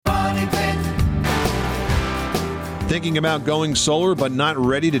Thinking about going solar but not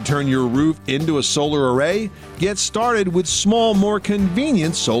ready to turn your roof into a solar array? Get started with small, more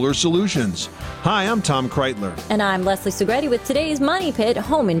convenient solar solutions. Hi, I'm Tom Kreitler. And I'm Leslie Segretti with today's Money Pit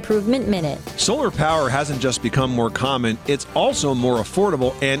Home Improvement Minute. Solar power hasn't just become more common, it's also more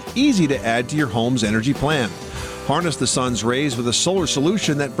affordable and easy to add to your home's energy plan. Harness the sun's rays with a solar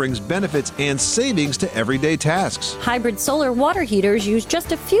solution that brings benefits and savings to everyday tasks. Hybrid solar water heaters use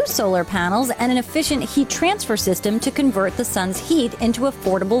just a few solar panels and an efficient heat transfer system to convert the sun's heat into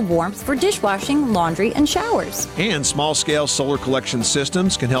affordable warmth for dishwashing, laundry, and showers. And small-scale solar collection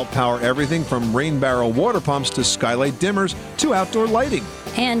systems can help power everything from rain barrel water pumps to skylight dimmers to outdoor lighting.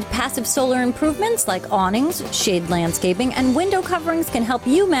 And passive solar improvements like awnings, shade landscaping, and window coverings can help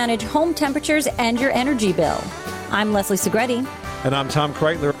you manage home temperatures and your energy bill. I'm Leslie Segretti. And I'm Tom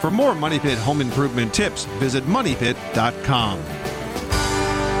Kreitler. For more Money Pit home improvement tips, visit MoneyPit.com.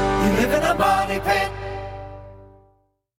 You live in a money pit.